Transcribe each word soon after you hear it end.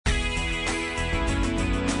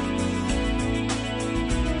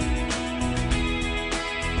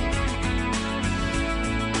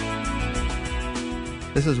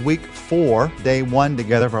This is week 4, day 1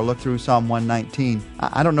 together of our look through Psalm 119.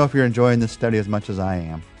 I don't know if you're enjoying this study as much as I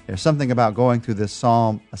am. There's something about going through this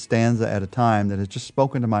psalm a stanza at a time that has just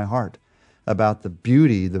spoken to my heart about the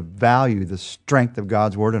beauty, the value, the strength of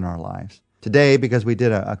God's Word in our lives. Today, because we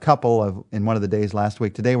did a couple in one of the days last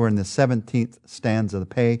week, today we're in the 17th stanza, the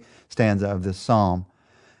pay stanza of this psalm.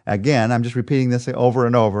 Again, I'm just repeating this over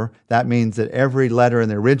and over. That means that every letter in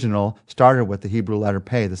the original started with the Hebrew letter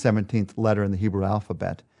pay, the 17th letter in the Hebrew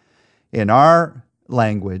alphabet. In our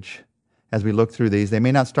language, as we look through these, they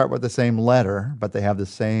may not start with the same letter, but they have the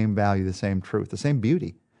same value, the same truth, the same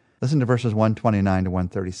beauty. Listen to verses 129 to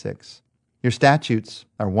 136. Your statutes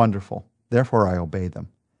are wonderful, therefore I obey them.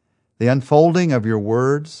 The unfolding of your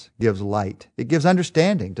words gives light. It gives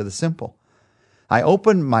understanding to the simple. I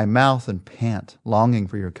open my mouth and pant, longing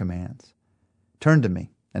for your commands. Turn to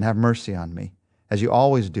me and have mercy on me, as you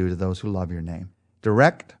always do to those who love your name.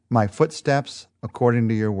 Direct my footsteps according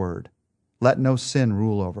to your word. Let no sin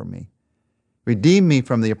rule over me. Redeem me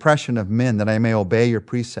from the oppression of men, that I may obey your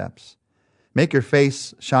precepts. Make your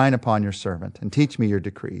face shine upon your servant, and teach me your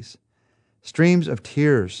decrees. Streams of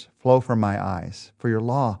tears flow from my eyes, for your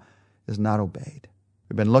law is not obeyed.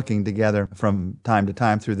 We've been looking together from time to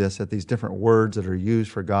time through this at these different words that are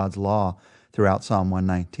used for God's law throughout Psalm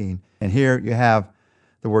 119. And here you have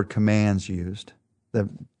the word commands used. The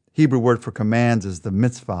Hebrew word for commands is the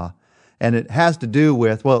mitzvah, and it has to do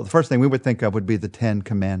with, well, the first thing we would think of would be the 10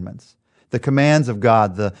 commandments. The commands of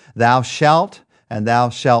God, the thou shalt and thou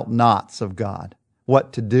shalt nots of God.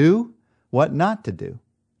 What to do, what not to do.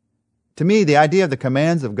 To me, the idea of the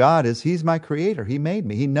commands of God is He's my creator. He made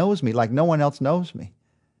me. He knows me like no one else knows me.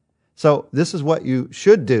 So this is what you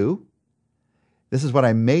should do. This is what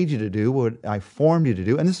I made you to do, what I formed you to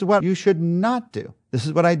do, and this is what you should not do. This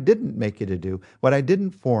is what I didn't make you to do, what I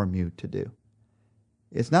didn't form you to do.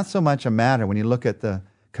 It's not so much a matter when you look at the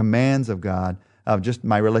commands of God of just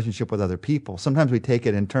my relationship with other people. Sometimes we take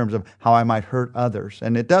it in terms of how I might hurt others,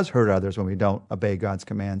 and it does hurt others when we don't obey God's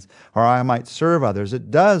commands, or I might serve others. It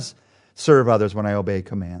does serve others when I obey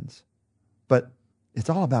commands. But it's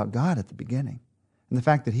all about God at the beginning. And the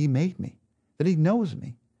fact that He made me, that He knows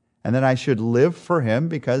me, and that I should live for Him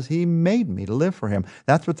because He made me to live for Him.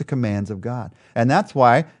 That's what the commands of God. And that's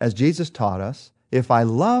why, as Jesus taught us, if I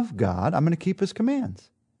love God, I'm going to keep His commands.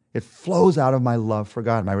 It flows out of my love for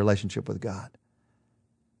God, my relationship with God.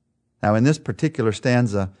 Now, in this particular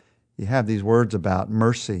stanza, you have these words about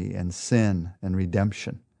mercy and sin and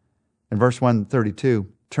redemption. In verse 132,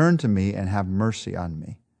 turn to me and have mercy on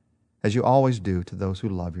me, as you always do to those who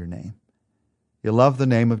love your name. You love the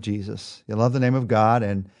name of Jesus. You love the name of God,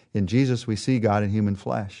 and in Jesus we see God in human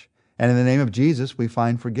flesh. And in the name of Jesus we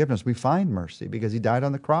find forgiveness. We find mercy because He died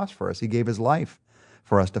on the cross for us. He gave His life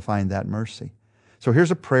for us to find that mercy. So here's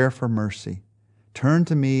a prayer for mercy. Turn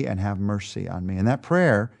to me and have mercy on me. And that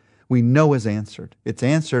prayer we know is answered. It's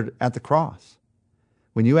answered at the cross.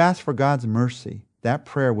 When you ask for God's mercy, that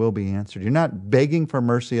prayer will be answered. You're not begging for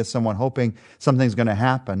mercy as someone hoping something's going to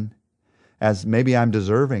happen, as maybe I'm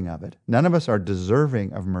deserving of it. None of us are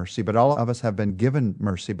deserving of mercy, but all of us have been given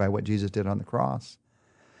mercy by what Jesus did on the cross,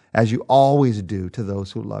 as you always do to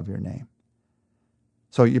those who love your name.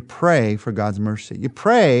 So you pray for God's mercy. You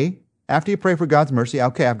pray, after you pray for God's mercy,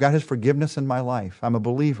 okay, I've got His forgiveness in my life. I'm a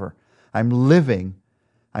believer. I'm living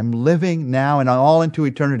now and all into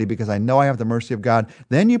eternity because I know I have the mercy of God.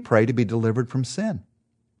 Then you pray to be delivered from sin.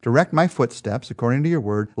 Direct my footsteps according to your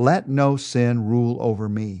word. Let no sin rule over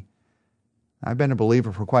me. I've been a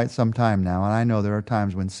believer for quite some time now, and I know there are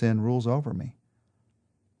times when sin rules over me.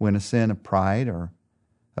 When a sin of pride or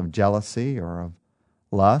of jealousy or of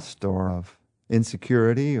lust or of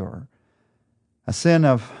insecurity or a sin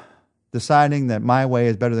of deciding that my way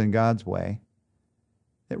is better than God's way,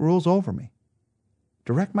 it rules over me.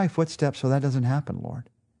 Direct my footsteps so that doesn't happen, Lord.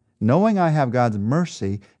 Knowing I have God's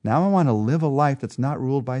mercy, now I want to live a life that's not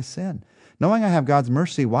ruled by sin. Knowing I have God's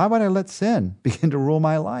mercy, why would I let sin begin to rule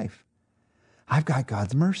my life? I've got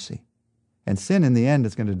God's mercy. And sin, in the end,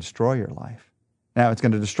 is going to destroy your life. Now, it's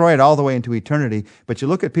going to destroy it all the way into eternity, but you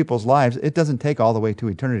look at people's lives, it doesn't take all the way to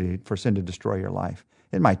eternity for sin to destroy your life.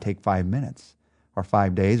 It might take 5 minutes, or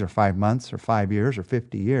 5 days, or 5 months, or 5 years, or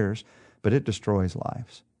 50 years, but it destroys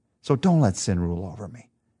lives. So don't let sin rule over me.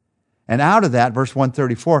 And out of that, verse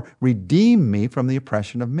 134, redeem me from the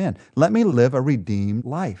oppression of men. Let me live a redeemed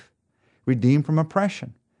life. Redeemed from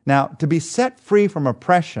oppression. Now, to be set free from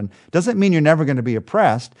oppression doesn't mean you're never going to be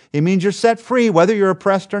oppressed. It means you're set free whether you're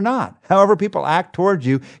oppressed or not. However people act towards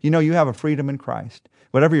you, you know you have a freedom in Christ.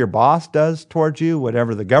 Whatever your boss does towards you,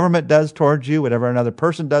 whatever the government does towards you, whatever another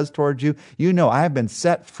person does towards you, you know I have been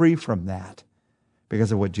set free from that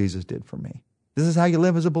because of what Jesus did for me. This is how you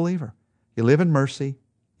live as a believer. You live in mercy.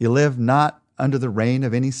 You live not under the reign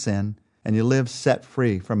of any sin, and you live set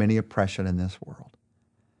free from any oppression in this world.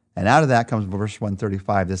 And out of that comes verse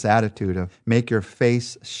 135, this attitude of make your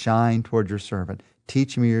face shine toward your servant.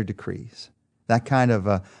 Teach me your decrees. That kind of,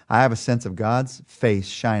 I have a sense of God's face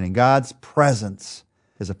shining. God's presence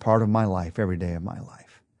is a part of my life every day of my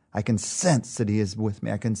life. I can sense that He is with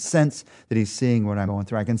me. I can sense that He's seeing what I'm going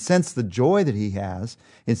through. I can sense the joy that He has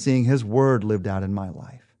in seeing His word lived out in my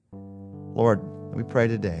life. Lord, we pray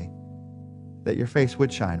today that your face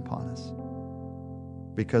would shine upon us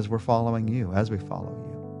because we're following you as we follow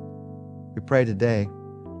you. We pray today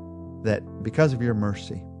that because of your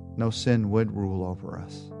mercy, no sin would rule over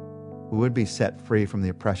us. We would be set free from the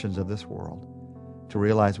oppressions of this world to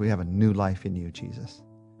realize we have a new life in you, Jesus.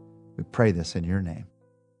 We pray this in your name.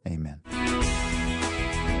 Amen.